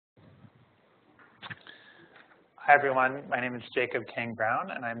Hi, everyone. My name is Jacob Kang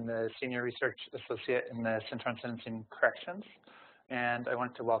Brown, and I'm the Senior Research Associate in the Center on Sentencing Corrections. And I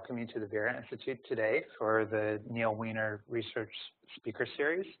want to welcome you to the Vera Institute today for the Neil Weiner Research Speaker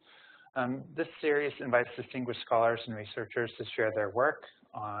Series. This series invites distinguished scholars and researchers to share their work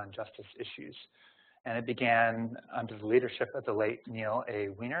on justice issues. And it began under the leadership of the late Neil A.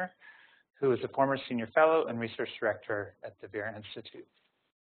 Weiner, who is a former senior fellow and research director at the Vera Institute.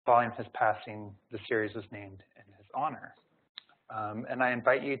 Following his passing, the series was named in his honor. And I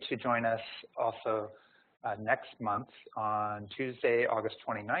invite you to join us also next month on Tuesday, August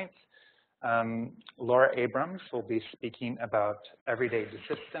 29th. Laura Abrams will be speaking about everyday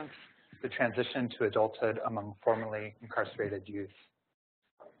desistance, the transition to adulthood among formerly incarcerated youth.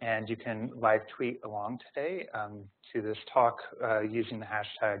 And you can live tweet along today to this talk using the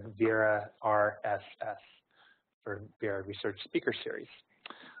hashtag VeraRSS for Vera Research Speaker Series.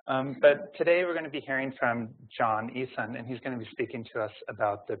 But today we're going to be hearing from John Eason, and he's going to be speaking to us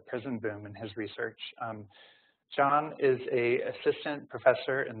about the prison boom in his research. John is an assistant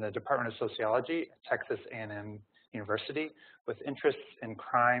professor in the Department of Sociology at Texas A&M University with interests in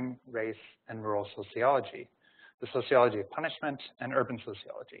crime, race, and rural sociology, the sociology of punishment, and urban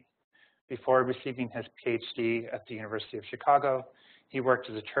sociology. Before receiving his PhD at the University of Chicago, he worked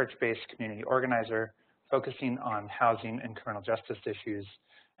as a church-based community organizer, focusing on housing and criminal justice issues,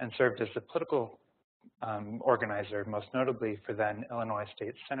 and served as the political organizer, most notably for then Illinois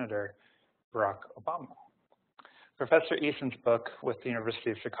State Senator Barack Obama. Professor Eason's book with the University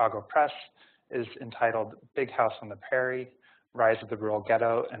of Chicago Press is entitled Big House on the Prairie, Rise of the Rural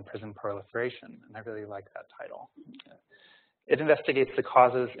Ghetto and Prison Proliferation, and I really like that title. It investigates the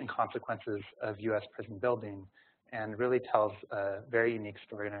causes and consequences of U.S. prison building and really tells a very unique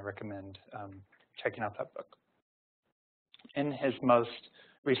story, and I recommend checking out that book. In his most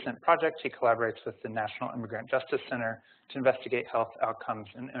recent project, he collaborates with the National Immigrant Justice Center to investigate health outcomes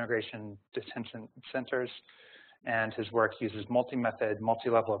in immigration detention centers, and his work uses multi-method,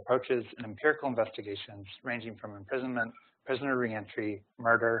 multi-level approaches and empirical investigations ranging from imprisonment, prisoner reentry,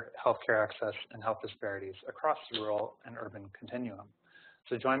 murder, healthcare access, and health disparities across the rural and urban continuum.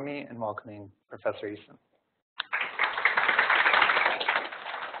 So join me in welcoming Professor Eason.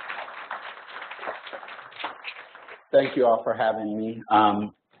 Thank you all for having me.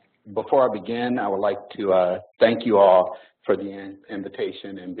 Before I begin, I would like to thank you all for the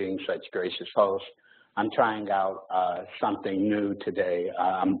invitation and being such gracious hosts. I'm trying out something new today.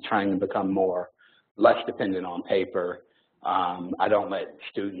 I'm trying to become less dependent on paper. I don't let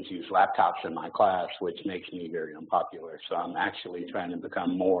students use laptops in my class, which makes me very unpopular. So I'm actually trying to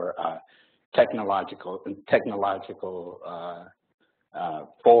become more technological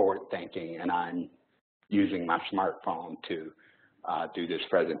forward thinking, and I'm using my smartphone to do this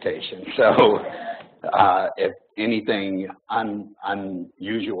presentation. So if anything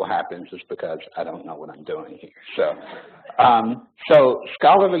unusual happens, it's because I don't know what I'm doing here. So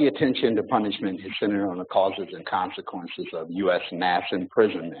scholarly attention to punishment is centered on the causes and consequences of U.S. mass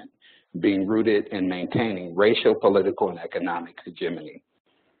imprisonment being rooted in maintaining racial, political, and economic hegemony.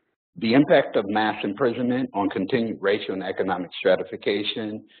 The impact of mass imprisonment on continued racial and economic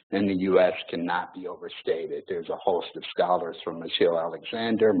stratification in the U.S. cannot be overstated. There's a host of scholars from Michelle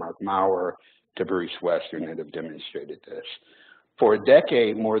Alexander, Mark Maurer, to Bruce Western that have demonstrated this. For over a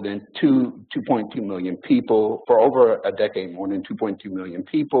decade, more than 2.2 million people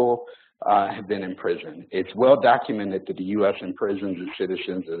have been in prison. It's well documented that the U.S. imprisons its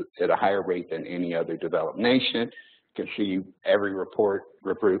citizens at a higher rate than any other developed nation. You can see every report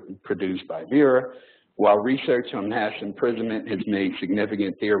produced by Vera. While research on mass imprisonment has made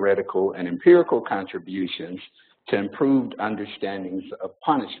significant theoretical and empirical contributions to improved understandings of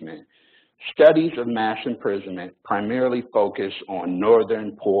punishment, studies of mass imprisonment primarily focus on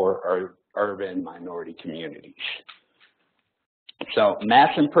northern, poor, or urban minority communities. So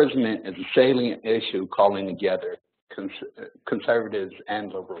mass imprisonment is a salient issue calling together conservatives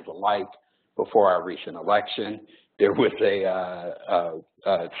and liberals alike before our recent election. There was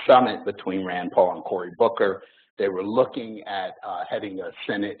a summit between Rand Paul and Cory Booker. They were looking at heading a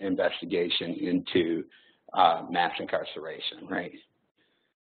Senate investigation into mass incarceration, right?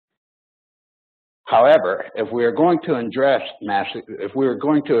 However, if we are going to address mass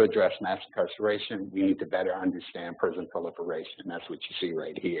incarceration, we need to better understand prison proliferation. That's what you see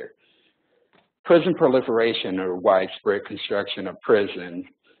right here. Prison proliferation, or widespread construction of prisons,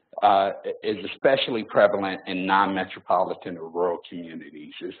 is especially prevalent in non-metropolitan or rural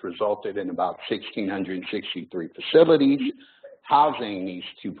communities. It's resulted in about 1,663 facilities housing these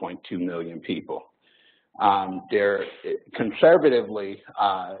 2.2 million people. Conservatively,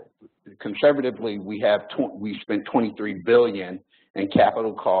 conservatively, we spent $23 billion in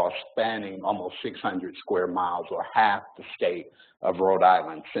capital costs spanning almost 600 square miles, or half the state of Rhode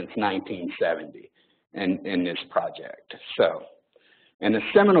Island, since 1970 in this project. So, in a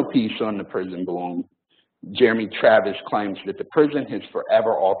seminal piece on the prison boom, Jeremy Travis claims that the prison has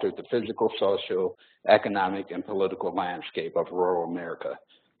forever altered the physical, social, economic, and political landscape of rural America.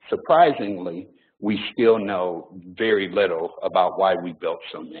 Surprisingly, we still know very little about why we built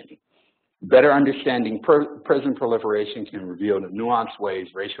so many. Better understanding prison proliferation can reveal the nuanced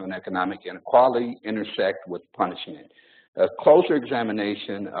ways racial and economic inequality intersect with punishment. A closer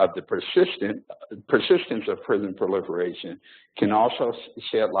examination of the persistence of prison proliferation can also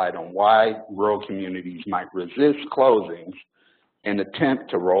shed light on why rural communities might resist closings and attempt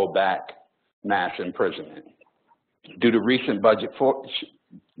to roll back mass imprisonment. Due to recent budget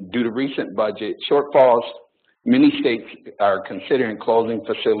shortfalls, many states are considering closing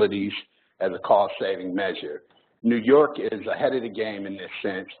facilities as a cost-saving measure. New York is ahead of the game in this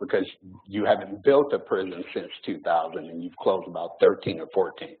sense because you haven't built a prison since 2000 and you've closed about 13 or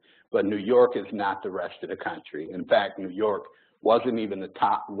 14. But New York is not the rest of the country. In fact, New York wasn't even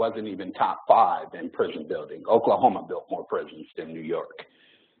top 5 in prison building. Oklahoma built more prisons than New York.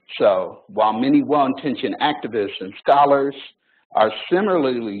 So while many well-intentioned activists and scholars are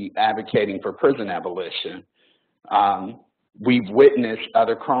similarly advocating for prison abolition, we've witnessed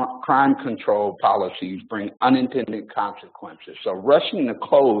other crime control policies bring unintended consequences. So rushing to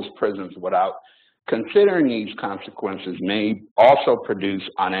close prisons without considering these consequences may also produce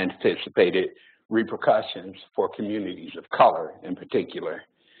unanticipated repercussions for communities of color in particular.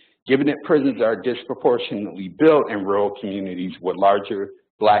 Given that prisons are disproportionately built in rural communities with larger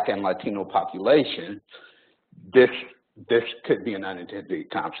Black and Latino population, this could be an unintended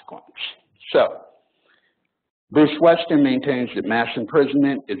consequence. So, Bruce Weston maintains that mass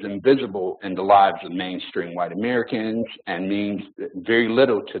imprisonment is invisible in the lives of mainstream white Americans and means very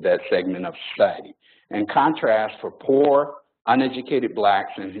little to that segment of society. In contrast, for poor, uneducated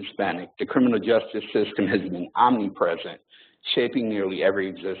Blacks and Hispanic, the criminal justice system has been omnipresent, shaping nearly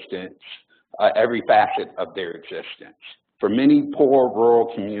every facet of their existence. For many poor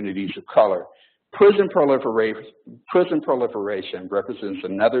rural communities of color, prison proliferation represents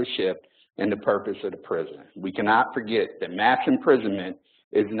another shift in the purpose of the prison. We cannot forget that mass imprisonment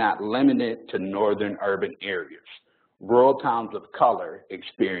is not limited to northern urban areas. Rural towns of color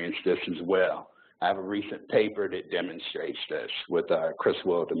experience this as well. I have a recent paper that demonstrates this with Chris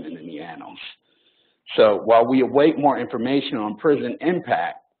Wilderman in the Annals. So while we await more information on prison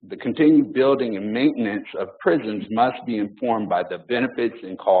impact, the continued building and maintenance of prisons must be informed by the benefits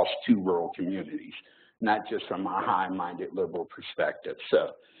and costs to rural communities, not just from a high-minded liberal perspective.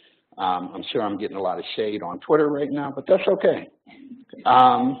 So I'm sure I'm getting a lot of shade on Twitter right now, but that's okay.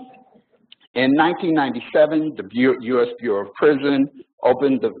 In 1997, the U.S. Bureau of Prison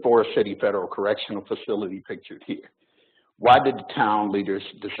opened the Forrest City Federal Correctional Facility pictured here. Why did the town leaders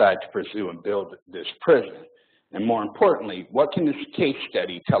decide to pursue and build this prison? And more importantly, what can this case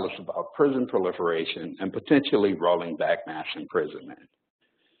study tell us about prison proliferation and potentially rolling back mass imprisonment?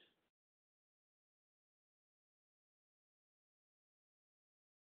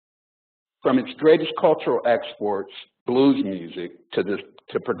 From its greatest cultural exports, blues music,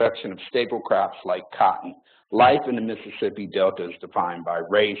 to production of staple crops like cotton, life in the Mississippi Delta is defined by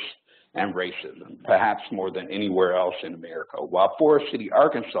race and racism, perhaps more than anywhere else in America. While Forrest City,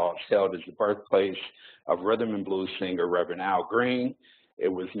 Arkansas is hailed as the birthplace of rhythm and blues singer Reverend Al Green, it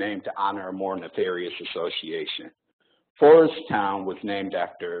was named to honor a more nefarious association. Forresstown was named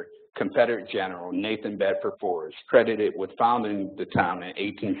after Confederate General Nathan Bedford Forrest, credited with founding the town in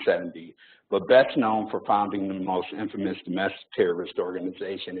 1870, but best known for founding the most infamous domestic terrorist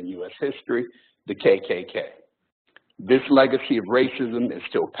organization in U.S. history, the KKK. This legacy of racism is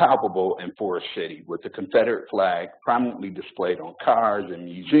still palpable in Forrest City, with the Confederate flag prominently displayed on cars and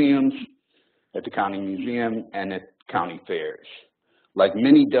museums, at the county museum and at county fairs. Like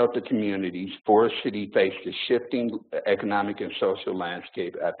many Delta communities, Forrest City faced a shifting economic and social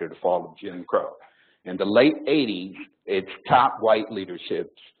landscape after the fall of Jim Crow. In the late 80s, its top white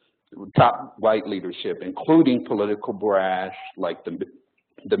leadership, including political brass like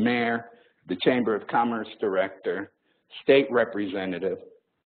the mayor, the Chamber of Commerce director, state representative,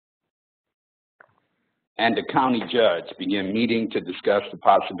 and the county judge, began meeting to discuss the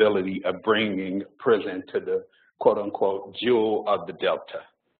possibility of bringing prison to the quote-unquote jewel of the Delta,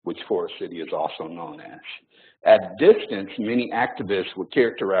 which Forrest City is also known as. At a distance, many activists would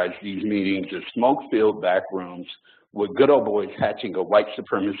characterize these meetings as smoke-filled back rooms with good old boys hatching a white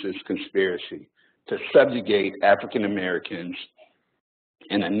supremacist conspiracy to subjugate African Americans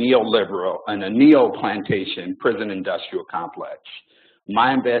in a neo-plantation prison industrial complex.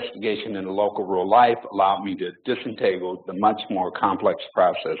 My investigation into local rural life allowed me to disentangle the much more complex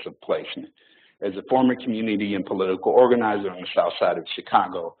process of placement. As a former community and political organizer on the south side of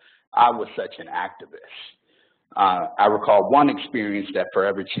Chicago, I was such an activist. I recall one experience that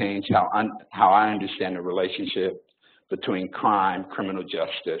forever changed how I understand the relationship between crime, criminal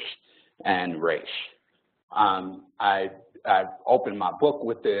justice, and race. I opened my book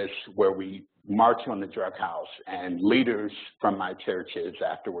with this, where we march on the drug house, and leaders from my churches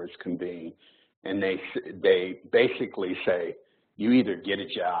afterwards convene, and they basically say, you either get a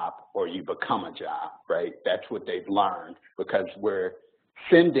job or you become a job, right? That's what they've learned, because we're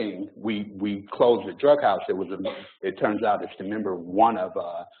sending, we closed the drug house. It turns out it's the member of one of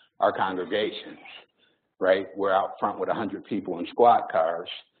our congregations, right? We're out front with 100 people in squad cars,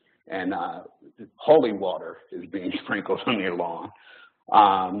 and holy water is being sprinkled on their lawn.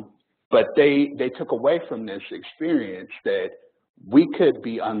 But they took away from this experience that we could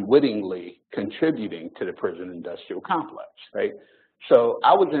be unwittingly contributing to the prison industrial complex, right? So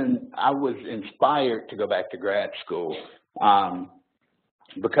I was inspired to go back to grad school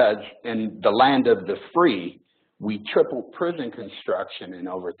because in the land of the free, we tripled prison construction in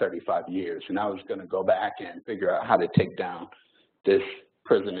over 35 years, and I was going to go back and figure out how to take down this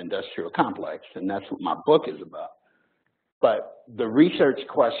prison industrial complex, and that's what my book is about. But the research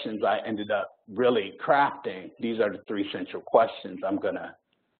questions I ended up really crafting, these are the 3 central questions I'm going to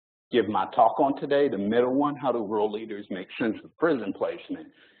give my talk on today. The middle one, how do rural leaders make sense of prison placement?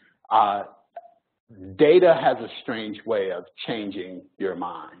 Data has a strange way of changing your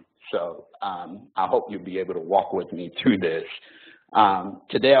mind. So I hope you'll be able to walk with me through this.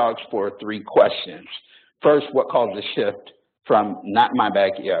 Today I'll explore 3 questions. First, what caused the shift from not my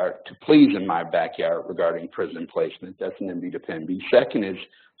backyard to please in my backyard regarding prison placement? That's an MB to PMB. Second is,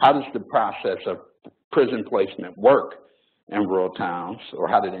 how does the process of prison placement work in rural towns, or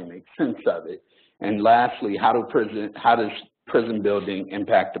how do they make sense of it? And lastly, how does prison building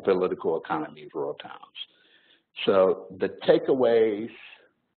impact the political economy of rural towns? So the takeaways,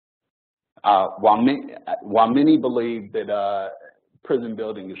 while many believe that prison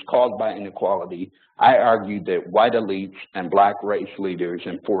building is caused by inequality, I argue that white elites and black race leaders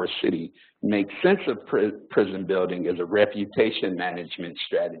in Forrest City make sense of prison building as a reputation management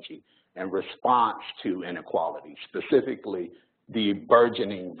strategy in response to inequality, specifically the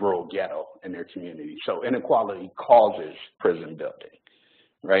burgeoning rural ghetto in their community. So inequality causes prison building,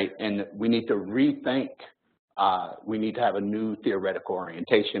 right? And we need to rethink, we need to have a new theoretical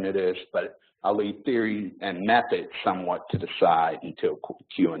orientation of this, but I'll leave theory and method somewhat to the side until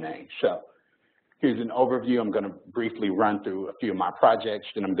Q&A. So here's an overview. I'm going to briefly run through a few of my projects,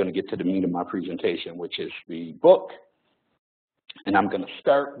 then I'm going to get to the meat of my presentation, which is the book. And I'm going to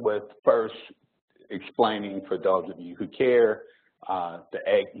start with first explaining, for those of you who care,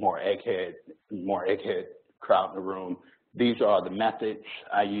 the more egghead crowd in the room. These are the methods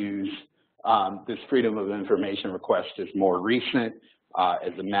I use. This Freedom of Information request is more recent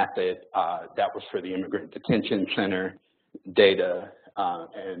as a method. That was for the Immigrant Detention Center data,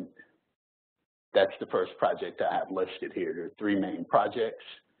 and that's the first project I have listed here. There are 3 main projects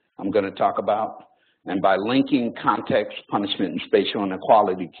I'm going to talk about. And by linking context, punishment, and spatial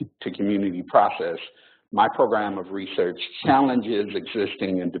inequality to community process, my program of research challenges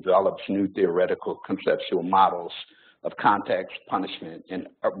existing and develops new theoretical conceptual models of context, punishment, and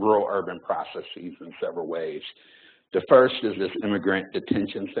rural-urban processes in several ways. The first is this Immigrant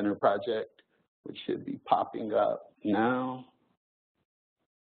Detention Center project, which should be popping up now.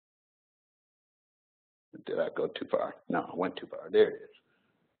 Did I go too far? No, I went too far. There it is.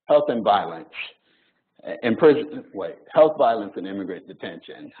 Health and violence. Health, violence, and immigrant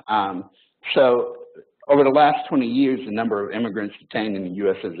detention. So over the last 20 years, the number of immigrants detained in the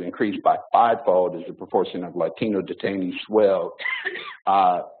U.S. has increased by 5-fold as the proportion of Latino detainees swelled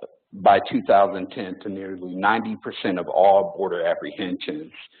by 2010 to nearly 90% of all border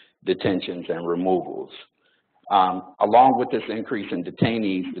apprehensions, detentions, and removals. Along with this increase in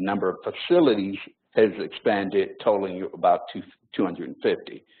detainees, the number of facilities has expanded, totaling about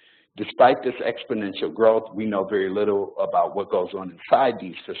 250. Despite this exponential growth, we know very little about what goes on inside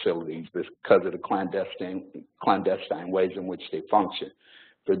these facilities because of the clandestine ways in which they function.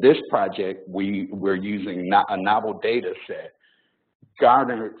 For this project, we're using a novel data set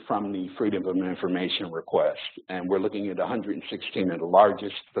garnered from the Freedom of Information request, and we're looking at 116 of the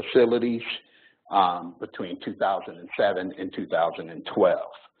largest facilities between 2007 and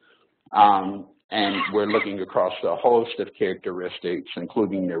 2012. And we're looking across a host of characteristics,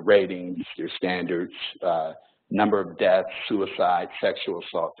 including their ratings, their standards, number of deaths, suicide, sexual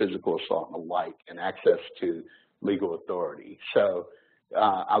assault, physical assault, and the like, and access to legal authority. So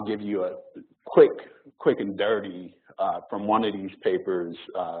I'll give you a quick and dirty from one of these papers.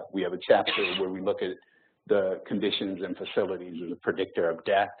 We have a chapter where we look at the conditions and facilities as a predictor of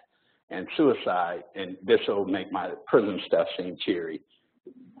death and suicide, and this will make my prison stuff seem cheery.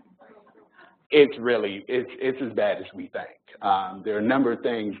 It's as bad as we think. There are a number of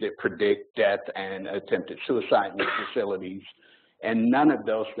things that predict death and attempted suicide in these facilities, and none of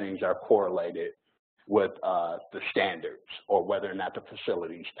those things are correlated with the standards or whether or not the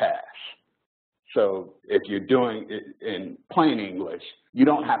facilities pass. So if you're doing it in plain English, you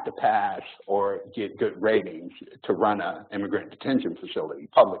don't have to pass or get good ratings to run an immigrant detention facility,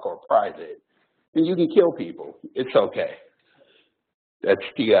 public or private, and you can kill people. It's okay. That's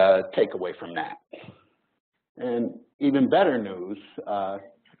the takeaway from that. And even better news, I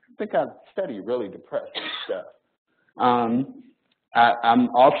think I've studied really depressing stuff. I'm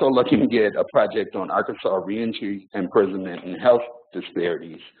also looking at a project on Arkansas reentry, imprisonment, and health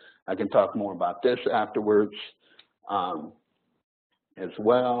disparities. I can talk more about this afterwards as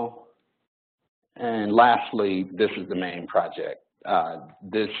well. And lastly, this is the main project.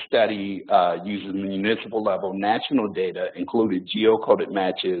 This study uses municipal level national data, included geocoded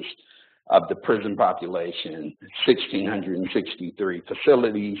matches of the prison population, 1,663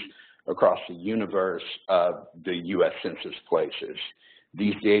 facilities across the universe of the U.S. Census places.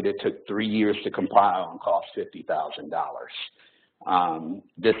 These data took 3 years to compile and cost $50,000.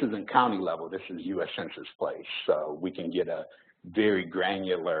 This isn't county level, this is U.S. Census place, so we can get a very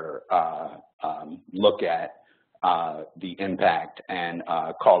granular look at the impact and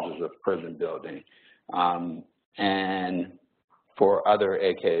causes of prison building. And for other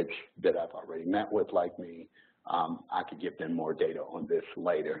eggheads that I've already met with like me, I could give them more data on this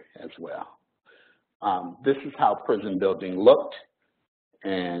later as well. This is how prison building looked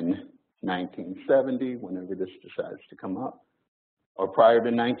in 1970, whenever this decides to come up, or prior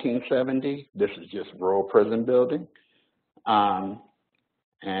to 1970. This is just rural prison building.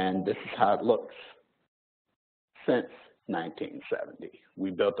 And this is how it looks since 1970.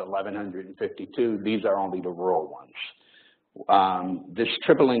 We built 1,152. These are only the rural ones. This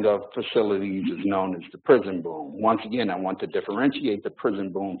tripling of facilities is known as the prison boom. Once again, I want to differentiate the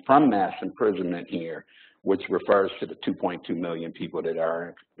prison boom from mass imprisonment here, which refers to the 2.2 million people that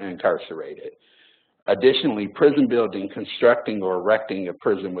are incarcerated. Additionally, prison building, constructing or erecting a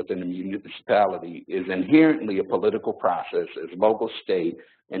prison within a municipality is inherently a political process, as local, state,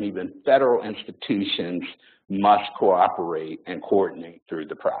 and even federal institutions must cooperate and coordinate through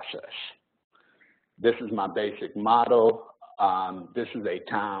the process. This is my basic model. This is a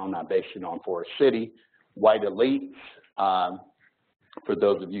town. I based it on Forrest City. White elites, for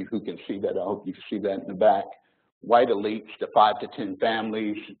those of you who can see that, I hope you can see that in the back. White elites, the 5 to 10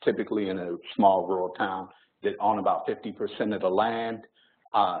 families, typically in a small rural town, that own about 50% of the land.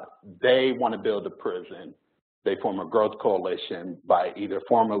 They want to build a prison. They form a growth coalition by either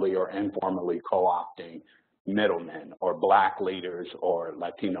formally or informally co-opting middlemen or Black leaders or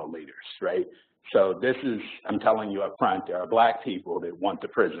Latino leaders, right? So this is, I'm telling you up front, there are Black people that want the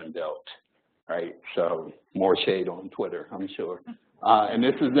prison built, right? So more shade on Twitter, I'm sure. And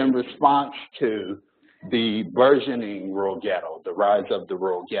this is in response to the burgeoning rural ghetto, the rise of the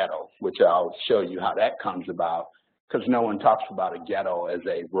rural ghetto, which I'll show you how that comes about, because no one talks about a ghetto as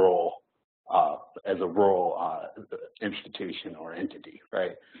a rural institution or entity,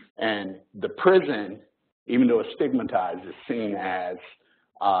 right? And the prison, even though it's stigmatized, is seen as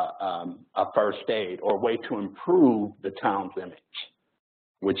a first aid or a way to improve the town's image,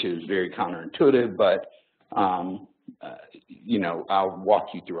 which is very counterintuitive, but you know, I'll walk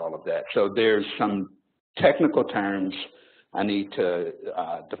you through all of that. So there's some technical terms I need to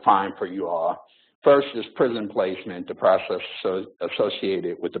define for you all. First is prison placement, the process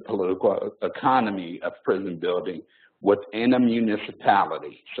associated with the political economy of prison building within a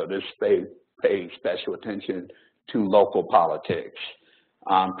municipality. So this pays special attention to local politics.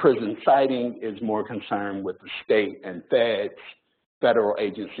 Prison siting is more concerned with the state and federal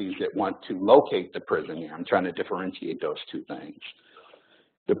agencies that want to locate the prison here. I'm trying to differentiate those two things.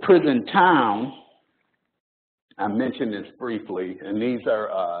 The prison town, I mentioned this briefly, and these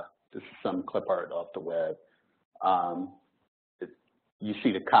are, this is some clip art off the web. You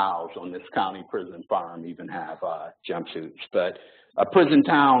see the cows on this county prison farm even have jumpsuits. But a prison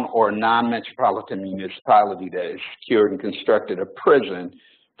town or non-metropolitan municipality that has secured and constructed a prison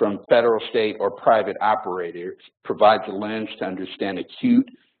from federal, state, or private operators provides a lens to understand acute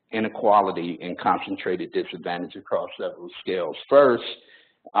inequality and concentrated disadvantage across several scales. First,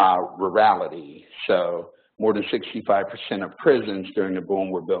 rurality. So More than 65% of prisons during the boom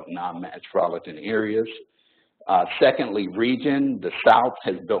were built in non-metropolitan areas. Secondly, region. The South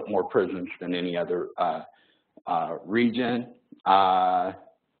has built more prisons than any other region. Just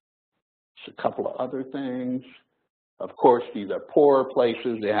a couple of other things. Of course, these are poorer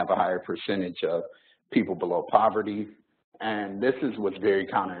places. They have a higher percentage of people below poverty. And this is what's very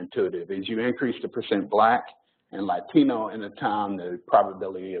counterintuitive. As you increase the percent Black and Latino in a town, the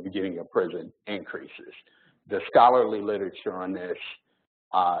probability of getting a prison increases. The scholarly literature on this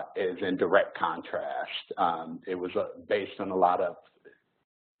is in direct contrast. It was based on a lot of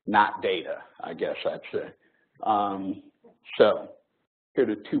not data, I guess I'd say. So here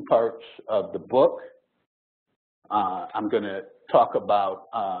are the two parts of the book. I'm going to talk about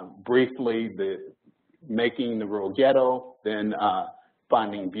briefly the making the rural ghetto, then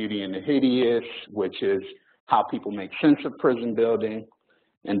finding beauty in the hideous, which is how people make sense of prison building,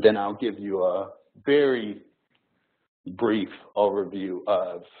 and then I'll give you a very brief overview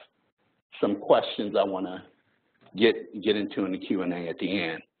of some questions I want to get into in the Q&A at the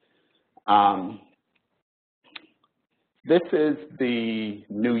end. This is the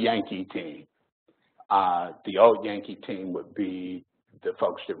new Yankee team. The old Yankee team would be the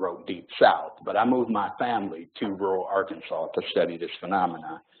folks that wrote Deep South, but I moved my family to rural Arkansas to study this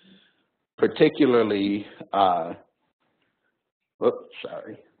phenomenon. Particularly, oops,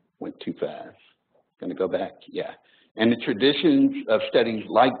 sorry, went too fast. Gonna go back, yeah. And the traditions of studies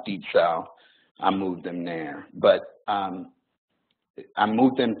like Deep South, I moved them there. But I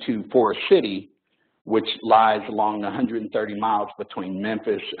moved them to Forrest City, which lies along the 130 miles between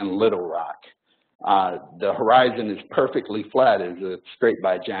Memphis and Little Rock. The horizon is perfectly flat as it's scraped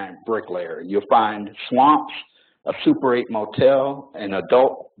by a giant brick layer. You'll find swamps, a Super 8 motel, an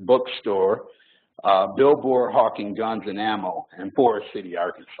adult bookstore, billboard hawking guns and ammo, and Forrest City,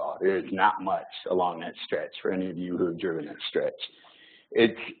 Arkansas. There is not much along that stretch for any of you who have driven that stretch.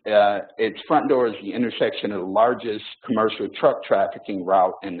 Its front door is the intersection of the largest commercial truck trafficking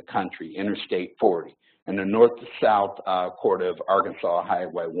route in the country, Interstate 40, and the north to south quarter of Arkansas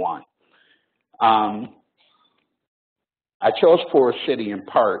Highway 1. I chose Forrest City in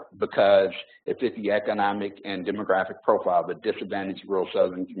part because it fit the economic and demographic profile of a disadvantaged rural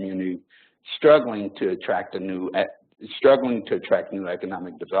southern community struggling to attract new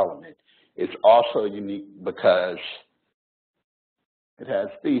economic development. It's also unique because it has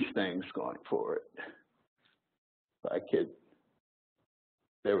these things going for it. If I could,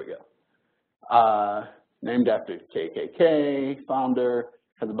 there we go. Named after KKK founder.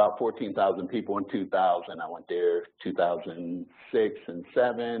 Has about 14,000 people in 2000. I went there 2006 and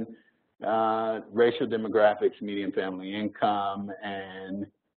 7. Racial demographics, median family income, and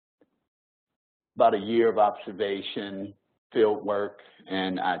about a year of observation, field work,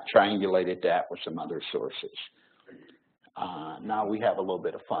 and I triangulated that with some other sources. Now we have a little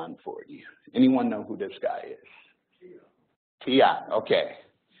bit of fun for you. Anyone know who this guy is? T.I., okay.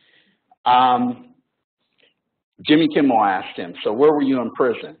 Jimmy Kimmel asked him, so where were you in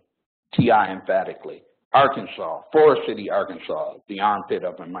prison? T.I. emphatically, Arkansas, Forrest City, Arkansas, the armpit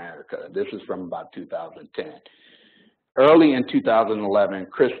of America. This is from about 2010. Early in 2011,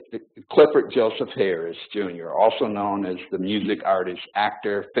 Clifford Joseph Harris, Jr., also known as the music artist,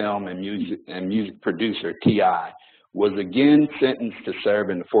 actor, film, and music producer T.I., was again sentenced to serve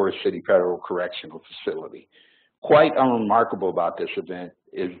in the Forrest City Federal Correctional Facility. Quite unremarkable about this event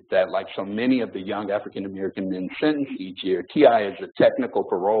is that, like so many of the young African-American men sentenced each year, T.I. is a technical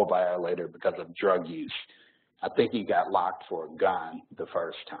parole violator because of drug use. I think he got locked for a gun the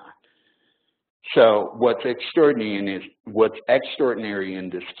first time. So what's extraordinary in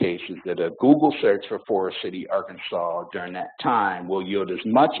this case is that a Google search for Forrest City, Arkansas during that time will yield as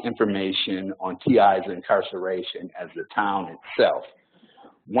much information on T.I.'s incarceration as the town itself.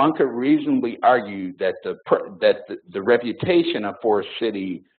 One could reasonably argue that the reputation of Forrest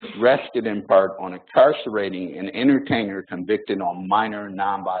City rested in part on incarcerating an entertainer convicted on minor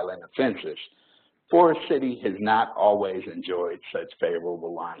nonviolent offenses. Forrest City has not always enjoyed such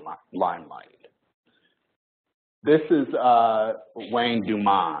favorable limelight. This is Wayne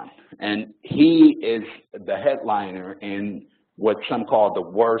Dumont, and he is the headliner in what some call the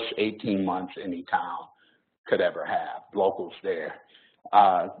worst 18 months any town could ever have, locals there.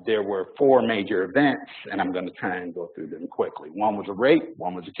 There were 4 major events, and I'm going to try and go through them quickly. One was a rape,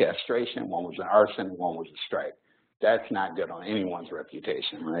 one was a castration, one was an arson, one was a strike. That's not good on anyone's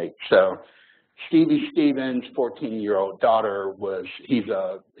reputation, right? So Stevie Stevens' 14-year-old daughter he's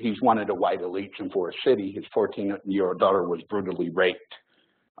one of the white elites in Forrest City. His 14-year-old daughter was brutally raped.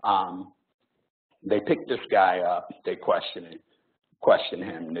 They picked this guy up, they questioned him. question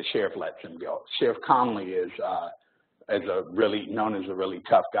him, and the sheriff lets him go. Sheriff Conley is known as a really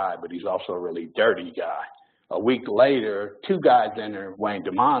tough guy, but he's also a really dirty guy. A week later, two guys enter Wayne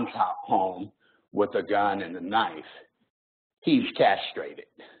DeMond's home with a gun and a knife. He's castrated.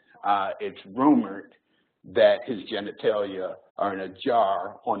 It's rumored that his genitalia are in a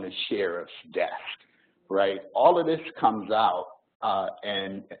jar on the sheriff's desk, right? All of this comes out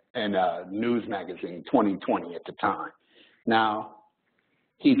in a news magazine, 2020 at the time. Now,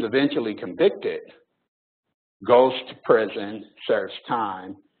 he's eventually convicted, goes to prison, serves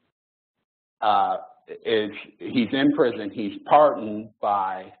time. He's in prison. He's pardoned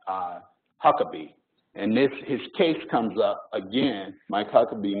by Huckabee. And his case comes up again. Mike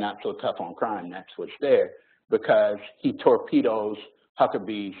Huckabee, not so tough on crime, that's what's there, because he torpedoes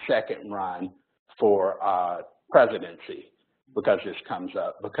Huckabee's second run for presidency, because this comes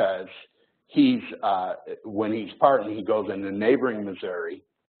up. Because when he's pardoned, he goes into neighboring Missouri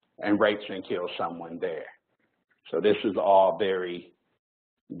and rapes and kills someone there. So this is all very,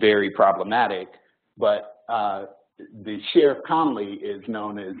 very problematic. But the Sheriff Conley is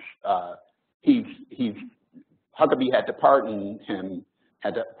known as Huckabee had to pardon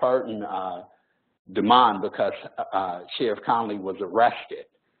DeMond because Sheriff Conley was arrested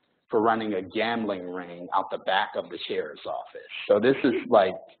for running a gambling ring out the back of the sheriff's office. So this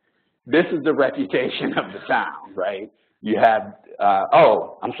is the reputation of the town, right? You have,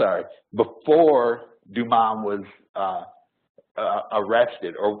 before DeMond was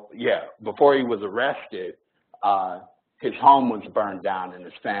arrested, before he was arrested, his home was burned down and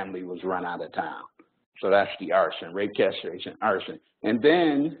his family was run out of town. So that's the arson, rape, castration, arson. And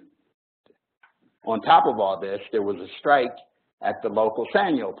then, on top of all this, there was a strike at the local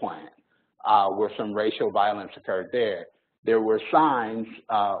Sanyo plant where some racial violence occurred there. There were signs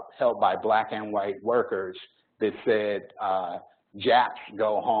held by black and white workers that said, Japs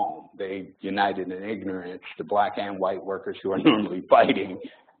go home. They united in ignorance, the black and white workers who are normally fighting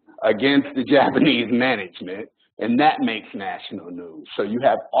against the Japanese management, and that makes national news. So you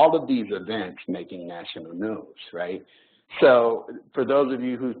have all of these events making national news, right? So for those of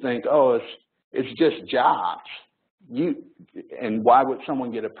you who think, oh, it's just jobs, and why would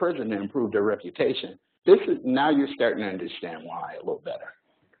someone get a prison to improve their reputation? Now you're starting to understand why a little better.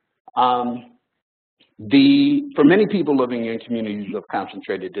 For many people living in communities of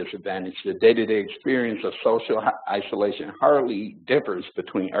concentrated disadvantage, the day-to-day experience of social isolation hardly differs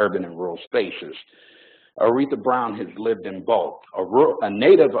between urban and rural spaces. Aretha Brown has lived in both. A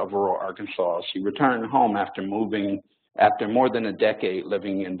native of rural Arkansas, she returned home after more than a decade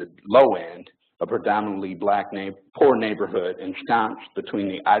living in the low end, a predominantly black poor neighborhood ensconced between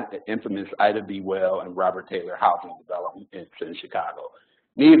the infamous Ida B. Well and Robert Taylor housing developments in Chicago.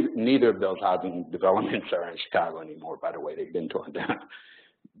 Neither of those housing developments are in Chicago anymore, by the way. They've been torn down.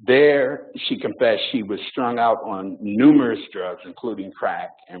 There, she confessed she was strung out on numerous drugs, including crack,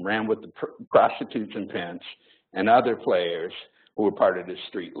 and ran with the prostitutes and pimps and other players who were part of the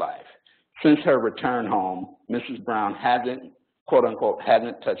street life. Since her return home, Mrs. Brown hasn't, quote unquote,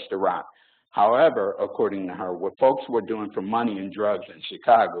 hasn't touched a rock. However, according to her, what folks were doing for money and drugs in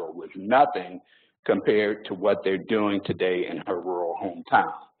Chicago was nothing compared to what they're doing today in her rural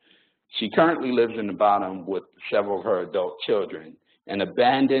hometown. She currently lives in the bottom with several of her adult children. An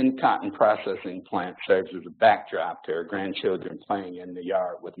abandoned cotton processing plant serves as a backdrop to her grandchildren playing in the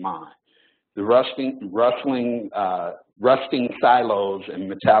yard with mine. The rusting silos and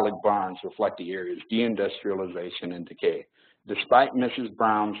metallic barns reflect the area's deindustrialization and decay. Despite Mrs.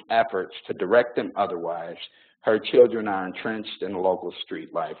 Brown's efforts to direct them otherwise, her children are entrenched in the local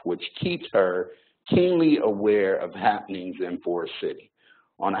street life, which keeps her keenly aware of happenings in Forrest City.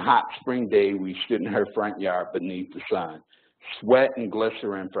 On a hot spring day, we stood in her front yard beneath the sun, sweat and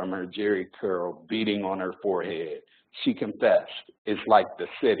glycerin from her jerry curl beating on her forehead. She confessed, it's like the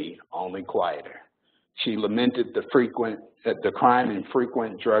city, only quieter. She lamented the crime and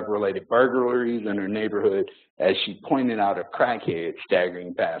frequent drug-related burglaries in her neighborhood as she pointed out a crackhead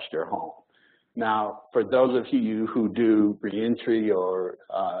staggering past her home. Now, for those of you who do reentry or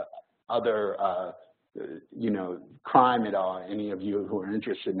other, crime at all, any of you who are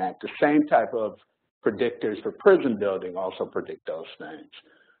interested in that, the same type of predictors for prison building also predict those things.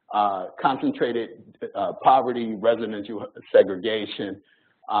 Concentrated poverty, residential segregation,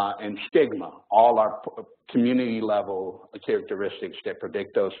 and stigma, all are community level characteristics that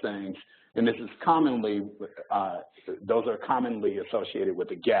predict those things. And this is those are commonly associated with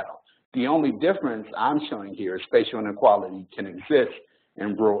the ghetto. The only difference I'm showing here is spatial inequality can exist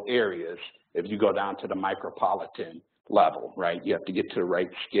in rural areas if you go down to the micropolitan level, right? You have to get to the right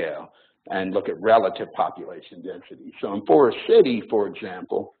scale. and look at relative population density. So in Forrest City, for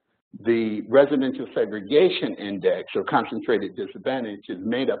example, the residential segregation index, or concentrated disadvantage, is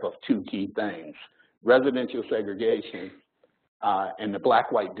made up of two key things: residential segregation, and the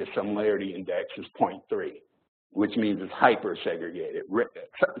black-white dissimilarity index is 0.3, which means it's hyper-segregated.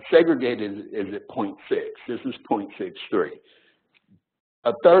 Segregated is at 0.6. This is 0.63.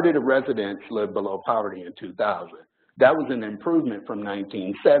 A third of the residents lived below poverty in 2000. That was an improvement from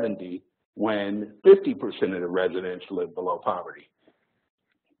 1970, when 50% of the residents lived below poverty.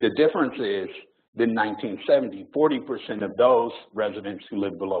 The difference is, in 1970, 40% of those residents who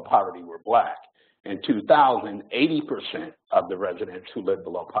lived below poverty were Black. In 2000, 80% of the residents who lived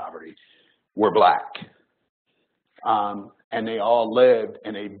below poverty were Black. And they all lived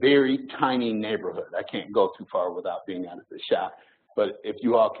in a very tiny neighborhood. I can't go too far without being out of the shot. But if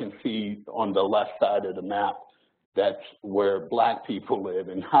you all can see on the left side of the map, that's where Black people live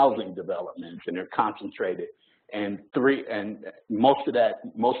in housing developments, and they're concentrated. And most of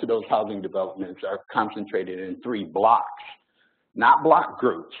those housing developments are concentrated in 3 blocks, not block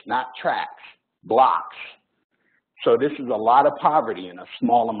groups, not tracts, blocks. So this is a lot of poverty in a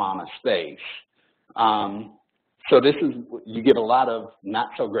small amount of space. So you get a lot of not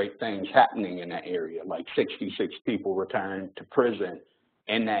so great things happening in that area, like 66 people return to prison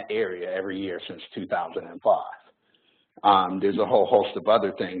in that area every year since 2005. There's a whole host of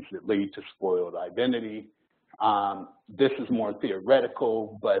other things that lead to spoiled identity. This is more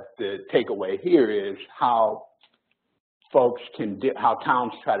theoretical, but the takeaway here is how how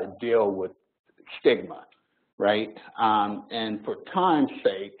towns try to deal with stigma, right? And for time's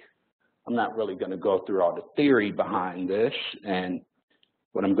sake, I'm not really going to go through all the theory behind this, and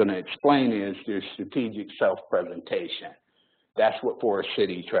what I'm going to explain is there's strategic self-presentation. That's what Forrest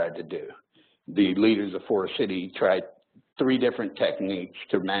City tried to do. The leaders of Forrest City tried 3 different techniques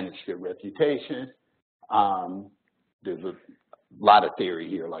to manage their reputation. There's a lot of theory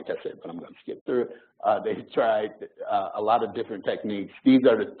here, like I said, but I'm going to skip through it. They tried a lot of different techniques. These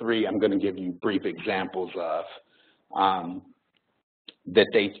are the 3 I'm going to give you brief examples of. That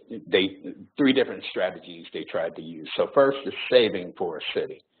 3 different strategies they tried to use. So first is saving Forrest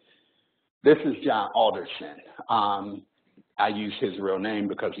City. This is John Alderson. I use his real name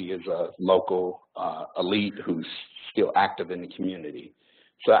because he is a local elite who's still active in the community.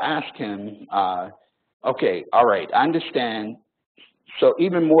 So I asked him, okay, all right, I understand. So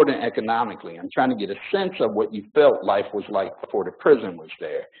even more than economically, I'm trying to get a sense of what you felt life was like before the prison was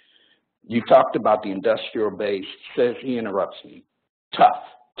there. You talked about the industrial base. Says, he interrupts me. Tough,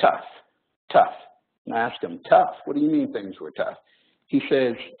 tough, tough. And I asked him, tough? What do you mean things were tough? He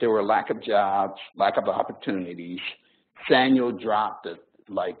says there were lack of jobs, lack of opportunities. Samuel dropped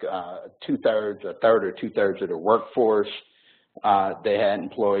like a third or 2/3 of the workforce. They had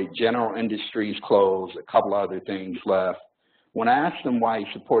employed general industries closed, a couple other things left. When I asked him why he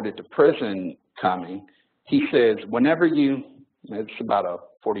supported the prison coming, he says, whenever it's about a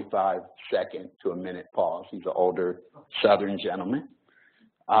 45-second to a minute pause. He's an older Southern gentleman.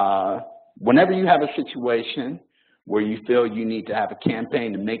 Whenever you have a situation where you feel you need to have a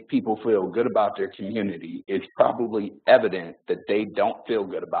campaign to make people feel good about their community, it's probably evident that they don't feel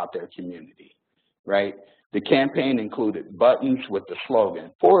good about their community, right? The campaign included buttons with the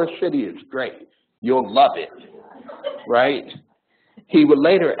slogan, Forrest City is great, you'll love it, right? He would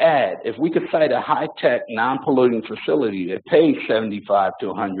later add, if we could cite a high-tech, non-polluting facility that pays $75,000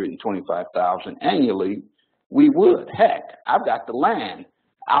 to $125,000 annually, we would. Heck, I've got the land.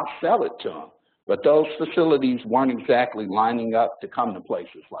 I'll sell it to them. But those facilities weren't exactly lining up to come to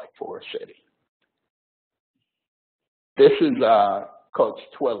places like Forrest City. This is Coach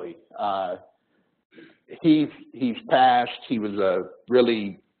Twilly. He's passed. He was a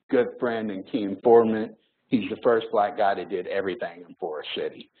really good friend and key informant. He's the first Black guy that did everything in Forrest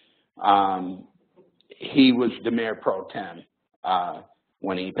City. He was the mayor pro tem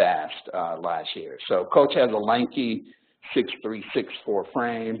when he passed last year. So Coach has a lanky 6'3", 6'4"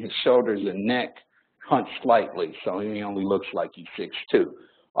 frame. His shoulders and neck hunch slightly, so he only looks like he's 6'2".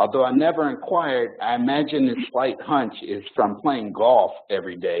 Although I never inquired, I imagine his slight hunch is from playing golf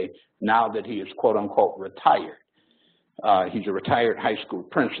every day now that he is quote-unquote retired. He's a retired high school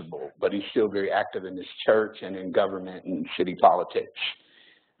principal, but he's still very active in his church and in government and city politics.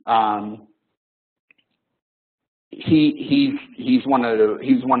 He's one of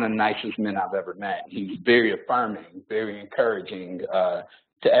the nicest men I've ever met. He's very affirming, very encouraging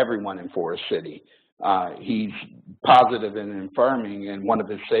to everyone in Forrest City. He's positive and affirming, and one of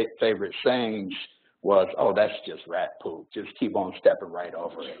his favorite sayings was, "Oh, that's just rat poop. Just keep on stepping right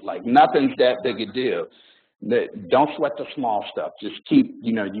over it. Like nothing's that big a deal." Don't sweat the small stuff. Just keep,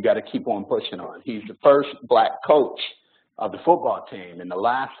 you got to keep on pushing on. He's the first black coach of the football team and the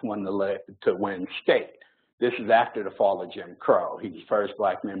last one to win state. This is after the fall of Jim Crow. He's the first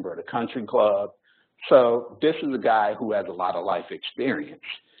black member of the country club. So this is a guy who has a lot of life experience.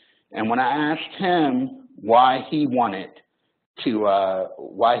 And when I asked him why he wanted the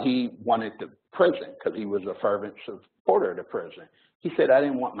prison, because he was a fervent supporter of the prison, he said, I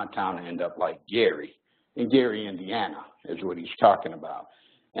didn't want my town to end up like Gary. In Gary, Indiana, is what he's talking about.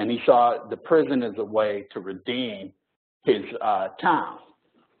 And he saw the prison as a way to redeem his town.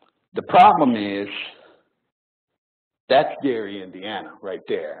 The problem is, that's Gary, Indiana, right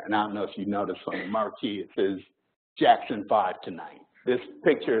there. And I don't know if you noticed on the marquee, it says Jackson 5 tonight. This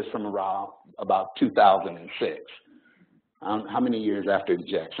picture is from around about 2006. How many years after the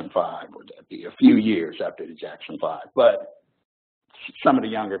Jackson 5 would that be? A few years after the Jackson 5. But some of the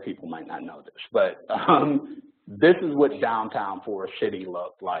younger people might not know this, but this is what downtown Forrest City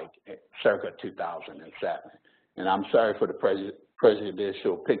looked like circa 2007. And I'm sorry for the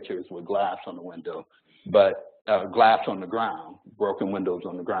prejudicial pictures with glass on the window, but glass on the ground, broken windows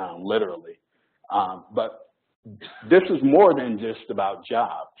on the ground, literally. But this is more than just about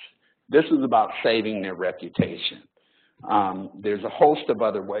jobs. This is about saving their reputation. There's a host of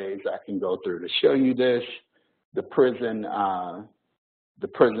other ways I can go through to show you this. The prison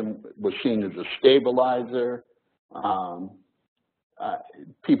was seen as a stabilizer.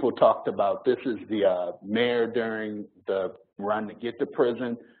 People talked about this is the mayor during the run to get to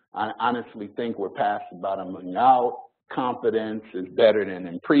prison. I honestly think we're past the bottoming out. Confidence is better than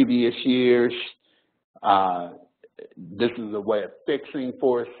in previous years. This is a way of fixing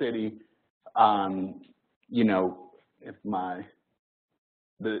Forrest City. The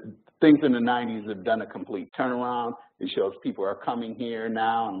things in the 90s have done a complete turnaround. It shows people are coming here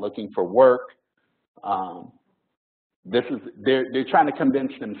now and looking for work. They're trying to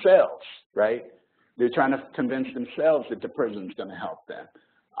convince themselves, right? They're trying to convince themselves that the prison's going to help them.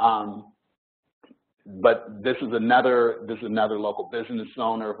 But this is another local business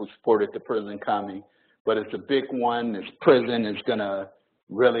owner who supported the prison coming. But it's a big one. This prison is going to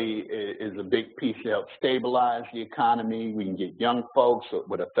really is a big piece to help stabilize the economy. We can get young folks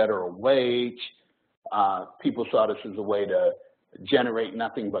with a federal wage. People saw this as a way to generate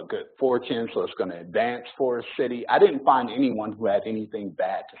nothing but good fortune, so it's going to advance Forrest City. I didn't find anyone who had anything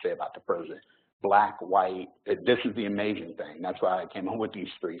bad to say about the prison. Black, white, this is the amazing thing. That's why I came up with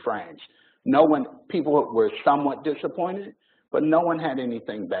these three frames. People were somewhat disappointed, but no one had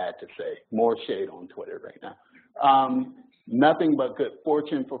anything bad to say. More shade on Twitter right now. Nothing but good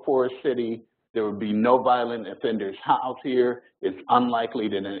fortune for Forrest City. There would be no violent offenders housed here. It's unlikely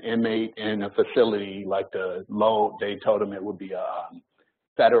that an inmate in a facility like they told him it would be a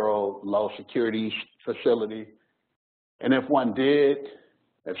federal low security facility. And if one did,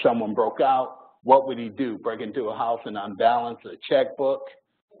 if someone broke out, what would he do? Break into a house and unbalance a checkbook,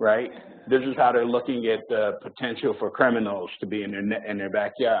 right? This is how they're looking at the potential for criminals to be in their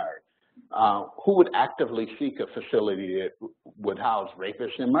backyard. Who would actively seek a facility that would house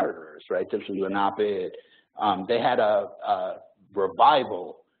rapists and murderers, right? This is an op-ed. They had a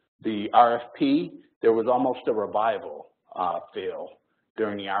revival, the RFP. There was almost a revival feel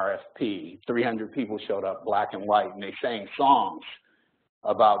during the RFP. 300 people showed up, black and white, and they sang songs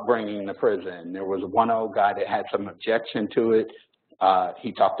about bringing the prison. There was one old guy that had some objection to it.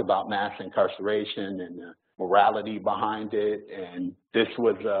 He talked about mass incarceration and the morality behind it, and this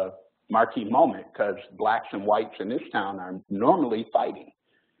was a marquee moment because blacks and whites in this town are normally fighting,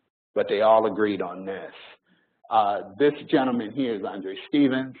 but they all agreed on this. This gentleman here is Andre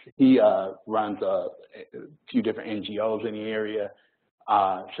Stevens. He runs a few different NGOs in the area,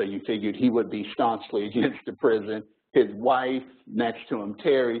 so you figured he would be staunchly against the prison. His wife, next to him,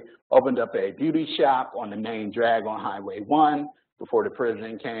 Terry, opened up a beauty shop on the main drag on Highway 1 before the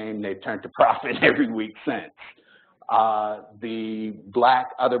prison came. They've turned to profit every week since. The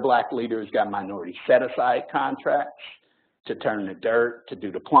other black leaders got minority set-aside contracts to turn the dirt, to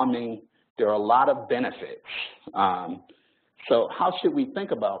do the plumbing. There are a lot of benefits. So how should we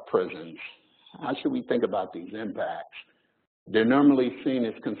think about prisons? How should we think about these impacts? They're normally seen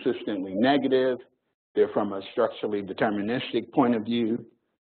as consistently negative. They're from a structurally deterministic point of view.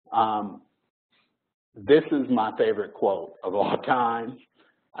 This is my favorite quote of all time.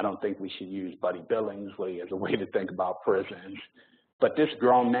 I don't think we should use Buddy Billingsley as a way to think about prisons. But this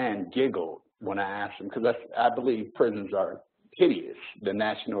grown man giggled when I asked him, because I believe prisons are hideous. The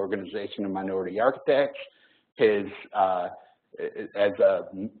National Organization of Minority Architects,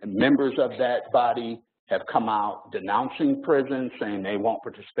 members of that body have come out denouncing prisons, saying they won't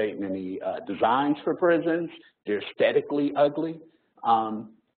participate in any designs for prisons. They're aesthetically ugly.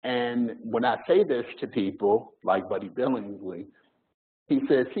 And when I say this to people, like Buddy Billingsley, he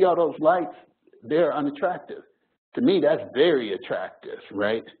says, see all those lights? They're unattractive. To me, that's very attractive,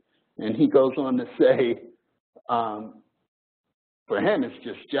 right? And he goes on to say, for him, it's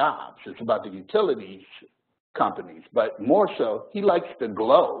just jobs. It's about the utilities companies. But more so, he likes the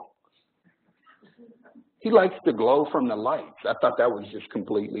glow. He likes the glow from the lights. I thought that was just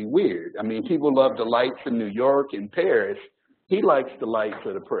completely weird. I mean, people love the lights in New York and Paris. He likes the lights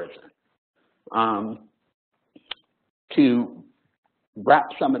of the prison. To wrap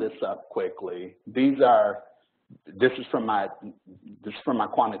some of this up quickly, this is from my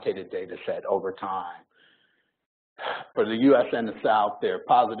quantitative data set over time. For the U.S. and the South, there are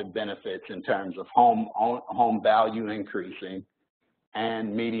positive benefits in terms of home value increasing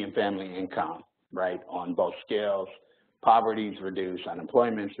and median family income, right, on both scales. Poverty's reduced,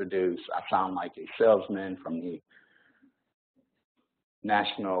 unemployment's reduced. I sound like a salesman from the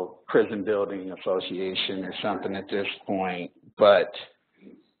National Prison Building Association or something at this point, but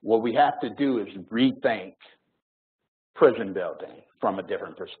what we have to do is rethink prison building from a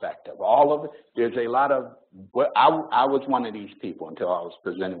different perspective. All of it, there's a lot of, I was one of these people until I was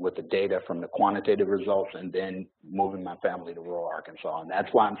presented with the data from the quantitative results and then moving my family to rural Arkansas. And that's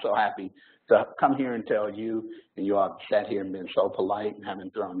why I'm so happy to come here and tell you, and you all have sat here and been so polite and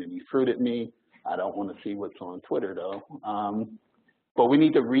haven't thrown any fruit at me. I don't want to see what's on Twitter though. But we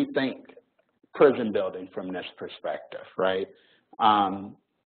need to rethink prison building from this perspective, right?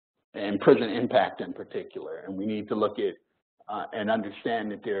 And prison impact in particular. And we need to look at and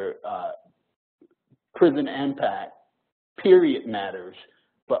understand that prison impact, period, matters,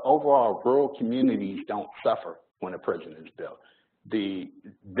 but overall rural communities don't suffer when a prison is built.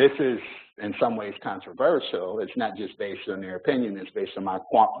 This is in some ways controversial. It's not just based on their opinion, it's based on my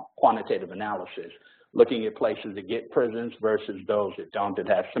quantitative analysis, looking at places that get prisons versus those that don't, that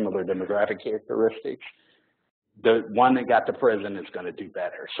have similar demographic characteristics. The one that got to prison is going to do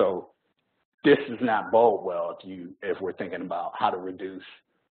better. So this does not bode well if we're thinking about how to reduce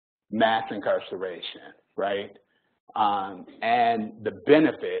mass incarceration, right? And the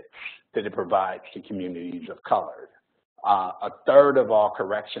benefits that it provides to communities of color. A third of all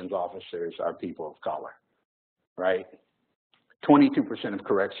corrections officers are people of color, right? 22% of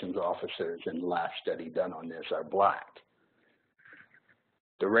corrections officers in the last study done on this are Black.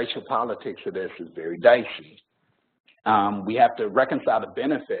 The racial politics of this is very dicey. We have to reconcile the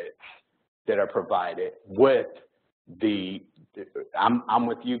benefits that are provided with I'm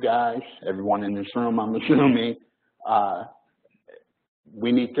with you guys, everyone in this room, I'm assuming.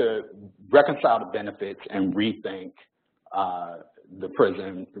 We need to reconcile the benefits and rethink the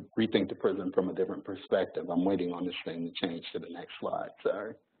prison from a different perspective. I'm waiting on this thing to change to the next slide,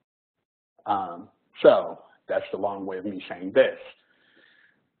 sorry. So that's the long way of me saying this.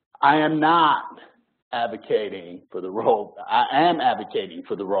 I am advocating for the rollback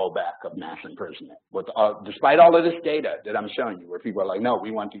of mass imprisonment. Despite all of this data that I'm showing you, where people are like, no,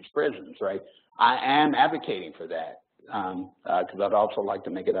 we want these prisons, right? I am advocating for that because I'd also like to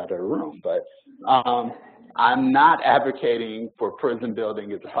make it out of the room. But I'm not advocating for prison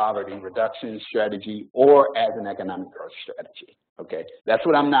building as a poverty reduction strategy or as an economic growth strategy, okay? That's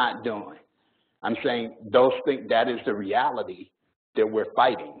what I'm not doing. I'm saying that is the reality that we're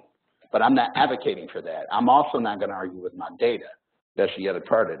fighting. But I'm not advocating for that. I'm also not going to argue with my data. That's the other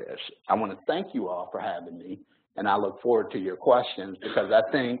part of this. I want to thank you all for having me, and I look forward to your questions because I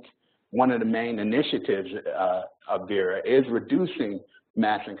think one of the main initiatives of VERA is reducing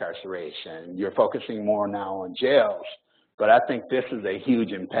mass incarceration. You're focusing more now on jails, but I think this is a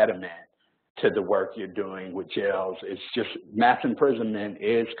huge impediment to the work you're doing with jails. It's just mass imprisonment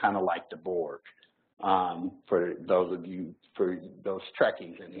is kind of like the Borg for those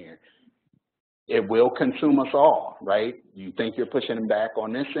Trekkies in here. It will consume us all, right? You think you're pushing them back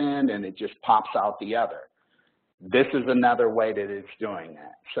on this end and it just pops out the other. This is another way that it's doing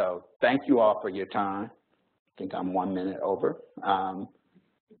that. So thank you all for your time. I think I'm 1 minute over.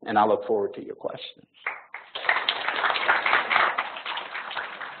 And I look forward to your questions.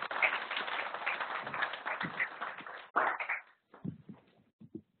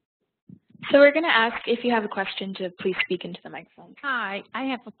 So we're going to ask if you have a question to please speak into the microphone. Hi, I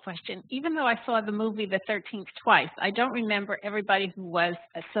have a question. Even though I saw the movie The 13th twice, I don't remember everybody who was,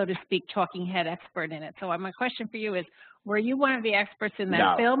 so to speak, talking head expert in it. So my question for you is, were you one of the experts in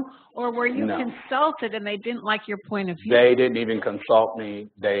that film, or were you consulted and they didn't like your point of view? They didn't even consult me.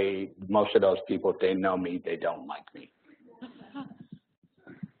 Most of those people, if they know me, they don't like me.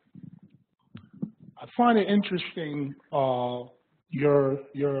 find it interesting your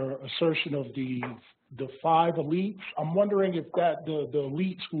assertion of the five elites. I'm wondering if that the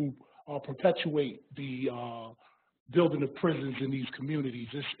elites who perpetuate the building of prisons in these communities.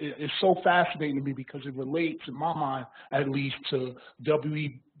 It's so fascinating to me because it relates, in my mind at least, to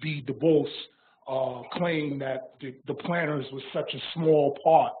W.E.B. Du Bois' claim that the planters was such a small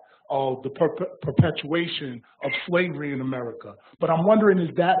part of the perpetuation of slavery in America. But I'm wondering,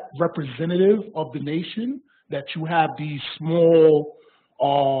 is that representative of the nation, that you have these small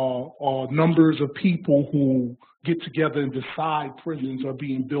numbers of people who get together and decide prisons are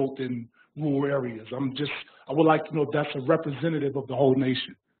being built in rural areas? I would like to know if that's a representative of the whole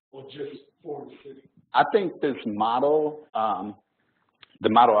nation or just Forrest City. I think this model, the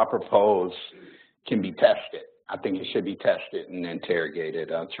model I propose, can be tested. I think it should be tested and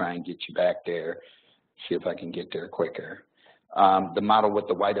interrogated. I'll try and get you back there, see if I can get there quicker. The model with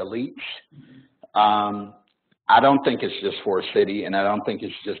the white elites, I don't think it's just Forrest City, and I don't think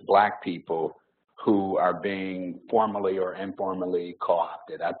it's just black people who are being formally or informally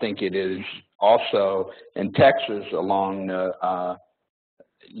co-opted. I think it is also in Texas along the,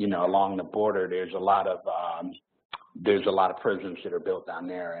 along the border. There's a lot of prisons that are built down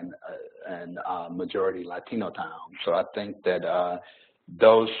there, and majority Latino towns. So I think that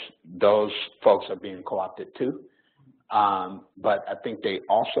those folks are being co-opted too. But I think they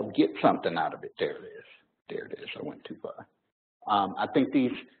also get something out of it. There it is. There it is. I went too far. I think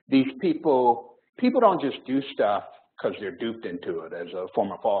these people don't just do stuff because they're duped into it as a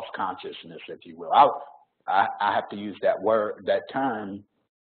form of false consciousness, if you will. I have to use that term,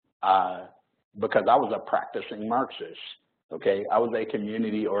 because I was a practicing Marxist, okay? I was a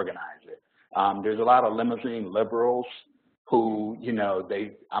community organizer. There's a lot of limousine liberals who,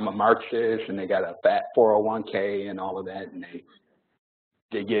 I'm a Marxist and they got a fat 401k and all of that, and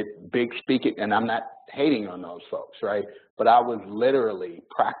they get big speaking, and I'm not hating on those folks, right? But I was literally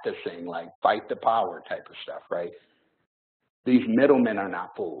practicing like fight the power type of stuff, right? These middlemen are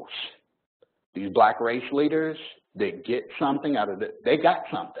not fools. These black race leaders, they get something out of it. They got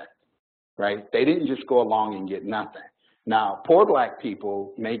something, right? They didn't just go along and get nothing. Now, poor black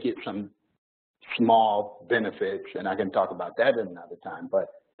people may get some small benefits, and I can talk about that another time, but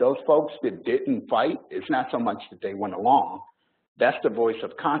those folks that didn't fight, it's not so much that they went along. That's the voice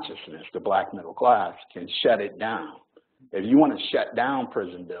of consciousness. The black middle class can shut it down. If you want to shut down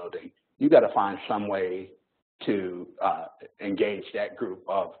prison building, you got to find some way to engage that group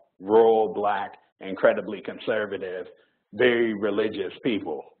of rural, black, incredibly conservative, very religious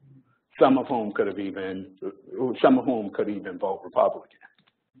people, some of whom could even vote Republican,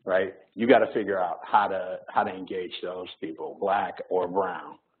 right? You got to figure out how to engage those people, black or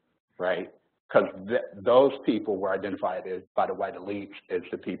brown, right? Because those people were identified by the white elites as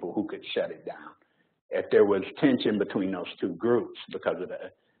the people who could shut it down. If there was tension between those two groups because of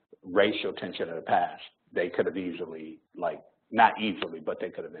the racial tension of the past, they could have easily, not easily, but they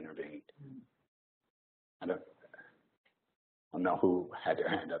could have intervened. I don't know who had their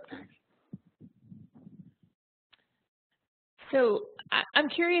hand up next. So I'm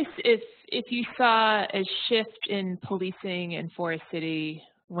curious if you saw a shift in policing in Forrest City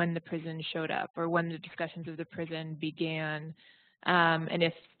when the prison showed up, or when the discussions of the prison began, and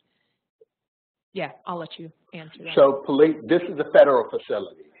if, yeah, I'll let you answer that. So this is a federal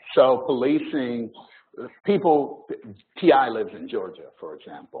facility. So policing, people, T.I. lives in Georgia, for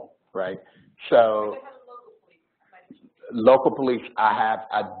example, right? So local police,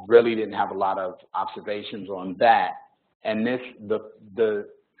 I really didn't have a lot of observations on that. And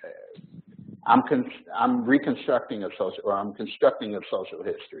I'm constructing a social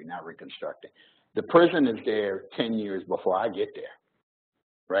history, not reconstructing. The prison is there 10 years before I get there,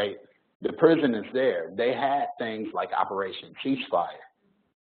 right? The prison is there. They had things like Operation Ceasefire.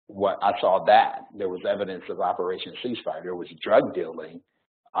 I saw that. There was evidence of Operation Ceasefire. There was drug dealing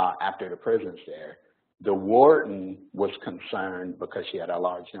after the prison's there. The warden was concerned because she had a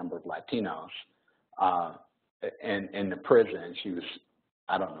large number of Latinos in the prison. She was,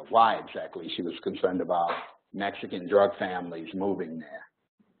 I don't know why exactly, she was concerned about Mexican drug families moving there,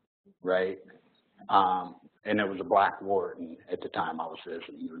 right? And there was a black warden at the time I was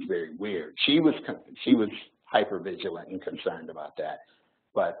visiting. It was very weird. She was hyper vigilant and concerned about that,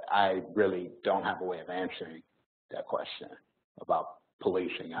 but I really don't have a way of answering that question about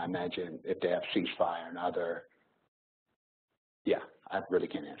policing. I imagine if they have ceasefire and other, yeah, I really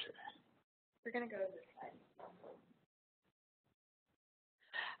can't answer that. We're gonna go to this side.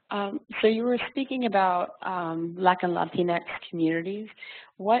 So you were speaking about Black and Latinx communities.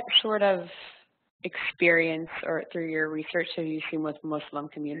 What sort of experience or through your research have you seen with Muslim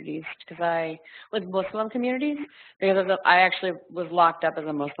communities? Because I actually was locked up as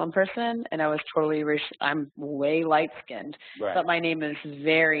a Muslim person, and I was totally I'm way light skinned, Right. but my name is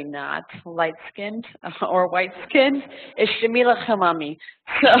very not light skinned or white skinned. It's Shamila Khamami.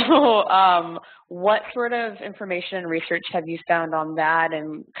 So what sort of information and research have you found on that,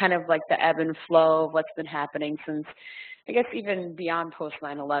 and kind of like the ebb and flow of what's been happening since, I guess, even beyond post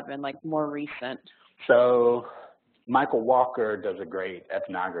 9/11, like more recent? So Michael Walker does a great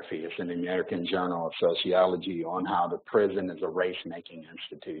ethnography. It's in the American Journal of Sociology on how the prison is a race-making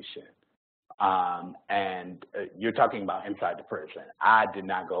institution. And you're talking about inside the prison. I did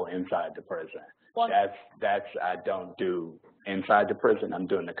not go inside the prison. Well, I don't do inside the prison. I'm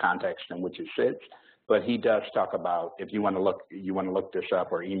doing the context in which it sits. But he does talk about, if you want to look this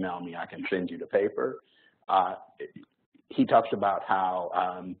up or email me, I can send you the paper. He talks about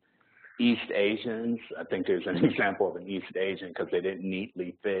how East Asians, I think there's an example of an East Asian because they didn't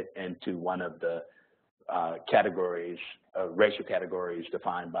neatly fit into one of the categories, racial categories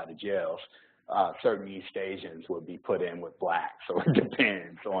defined by the jails. Certain East Asians would be put in with black, so it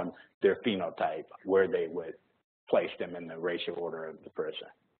depends on their phenotype where they would place them in the racial order of the prison.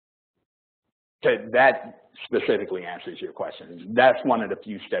 That specifically answers your question. That's one of the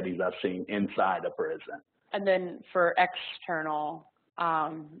few studies I've seen inside a prison. And then for external,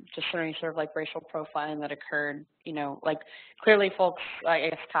 just any sort of like racial profiling that occurred, you know, like clearly folks, I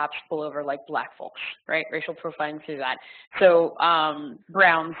guess cops pull over like black folks, right? Racial profiling through that. So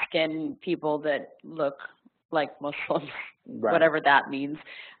brown skinned people that look like Muslims, Right. whatever that means.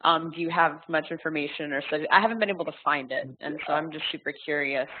 Do you have much information or study? I haven't been able to find it, and so I'm just super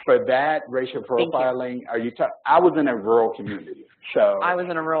curious. For that racial profiling, are you I was in a rural community, so. I was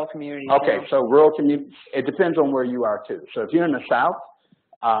in a rural community. Okay, too. so rural community, it depends on where you are too. So if you're in the South,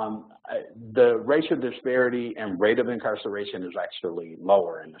 the racial disparity and rate of incarceration is actually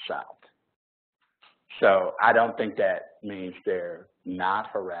lower in the South. So I don't think that means they're not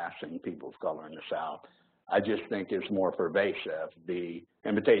harassing people of color in the South. I just think it's more pervasive. The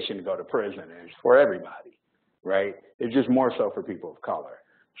invitation to go to prison is for everybody, right? It's just more so for people of color.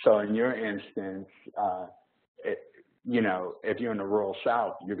 So in your instance, you know, if you're in the rural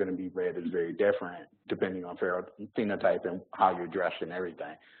South, you're going to be read as very different depending on phenotype and how you're dressed and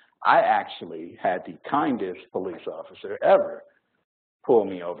everything. I actually had the kindest police officer ever pull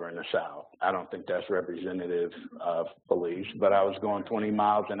me over in the South. I don't think that's representative of police, but I was going 20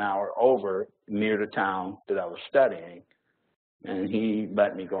 miles an hour over near the town that I was studying, and he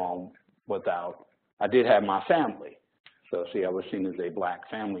let me go on without. I did have my family. So, see, I was seen as a black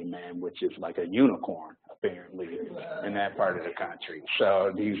family man, which is like a unicorn, apparently, in that part of the country.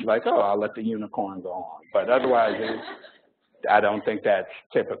 So he's like, oh, I'll let the unicorn go on. But otherwise, I don't think that's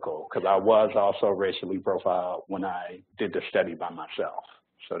typical, because I was also racially profiled when I did the study by myself.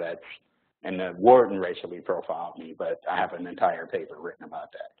 So that's, and the warden racially profiled me, but I have an entire paper written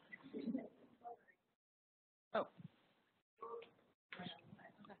about that.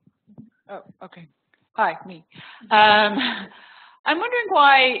 Oh, okay. Hi, me. I'm wondering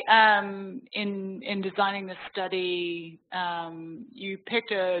why, in designing this study, you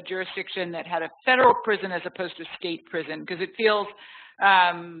picked a jurisdiction that had a federal prison as opposed to state prison, because it feels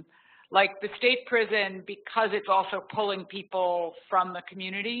like the state prison, because it's also pulling people from the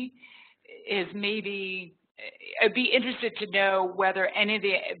community, is maybe. I'd be interested to know whether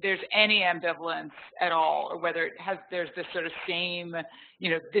there's any ambivalence at all, or whether there's this sort of same,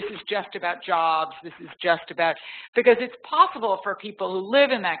 you know, this is just about jobs, this is just about, because it's possible for people who live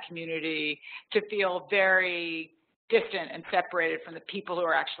in that community to feel very distant and separated from the people who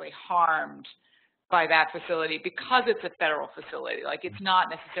are actually harmed by that facility, because it's a federal facility. Like, it's not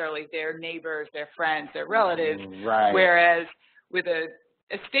necessarily their neighbors, their friends, their relatives. Right. Whereas with a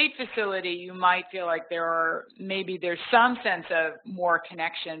state facility, you might feel like there's some sense of more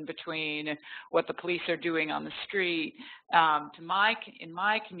connection between what the police are doing on the street in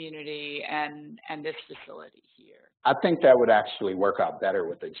my community and this facility here. I think that would actually work out better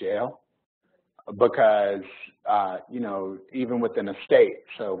with the jail, because, you know, even within a state,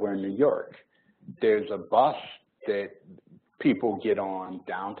 so we're in New York, there's a bus that people get on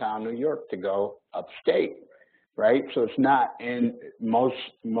downtown New York to go upstate. Right, so it's not in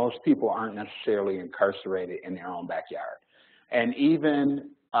most people aren't necessarily incarcerated in their own backyard, and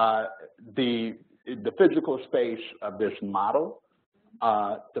even the physical space of this model,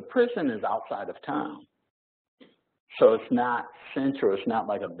 the prison is outside of town, so it's not central. It's not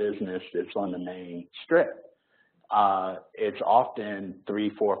like a business that's on the main strip. It's often 3,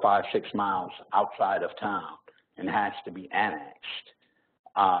 4, 5, 6 miles outside of town and has to be annexed.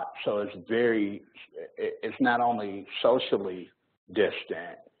 So it's not only socially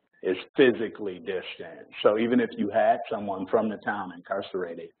distant, it's physically distant. So even if you had someone from the town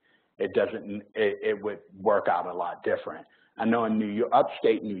incarcerated, it would work out a lot different. I know in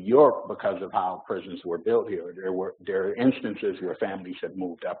upstate New York, because of how prisons were built here, there are instances where families have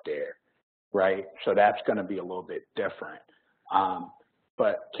moved up there, right? So that's going to be a little bit different.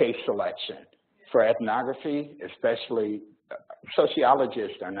 But case selection. For ethnography, especially,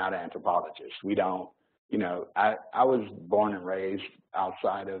 sociologists are not anthropologists. We don't, I was born and raised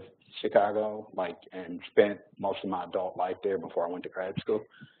outside of Chicago, and spent most of my adult life there before I went to grad school.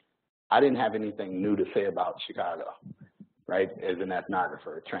 I didn't have anything new to say about Chicago, right, as an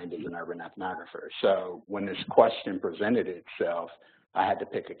ethnographer, trained as an urban ethnographer. So when this question presented itself, I had to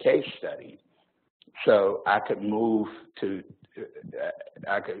pick a case study. So I could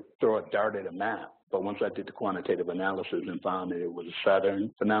throw a dart at a map, but once I did the quantitative analysis and found that it was a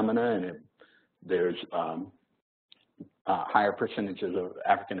Southern phenomena and there's higher percentages of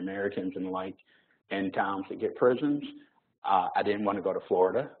African Americans and the like in towns that get prisons, I didn't want to go to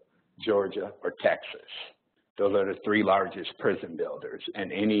Florida, Georgia, or Texas. Those are the 3 largest prison builders,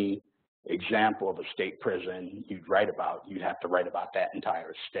 and any example of a state prison you'd have to write about that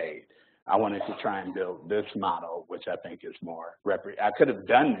entire state. I wanted to try and build this model, which I think is more I could have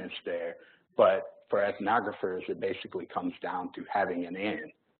done this there, but for ethnographers, it basically comes down to having an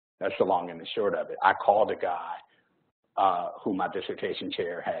end. That's the long and the short of it. I called a guy who my dissertation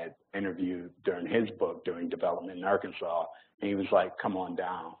chair had interviewed during his book, during development in Arkansas, and he was like, come on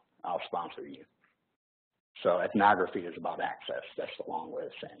down, I'll sponsor you. So ethnography is about access. That's the long way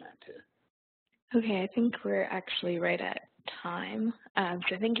of saying that too. Okay, I think we're actually right at time.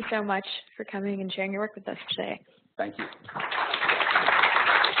 So thank you so much for coming and sharing your work with us today. Thank you.